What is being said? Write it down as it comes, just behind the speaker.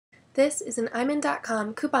This is an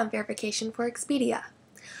IMIN.com coupon verification for Expedia.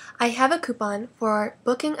 I have a coupon for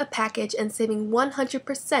booking a package and saving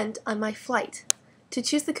 100% on my flight. To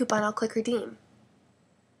choose the coupon, I'll click Redeem.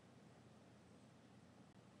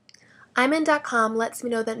 IMIN.com lets me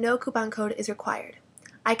know that no coupon code is required.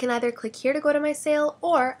 I can either click here to go to my sale,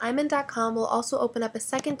 or IMIN.com will also open up a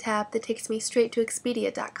second tab that takes me straight to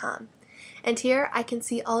Expedia.com. And here I can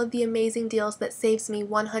see all of the amazing deals that saves me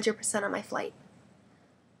 100% on my flight.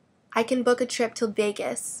 I can book a trip to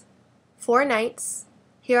Vegas, 4 nights.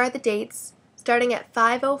 Here are the dates, starting at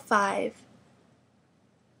 5:05.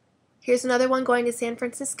 Here's another one going to San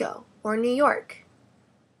Francisco or New York.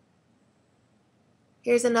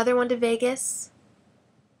 Here's another one to Vegas,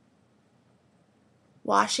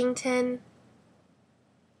 Washington,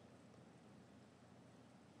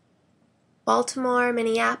 Baltimore,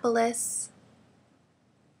 Minneapolis,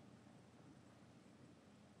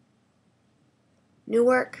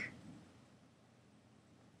 Newark,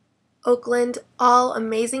 Oakland, all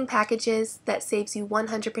amazing packages that saves you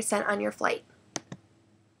 100% on your flight.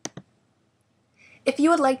 If you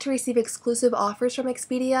would like to receive exclusive offers from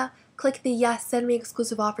Expedia, click the Yes, Send Me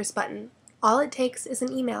Exclusive Offers button. All it takes is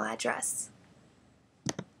an email address.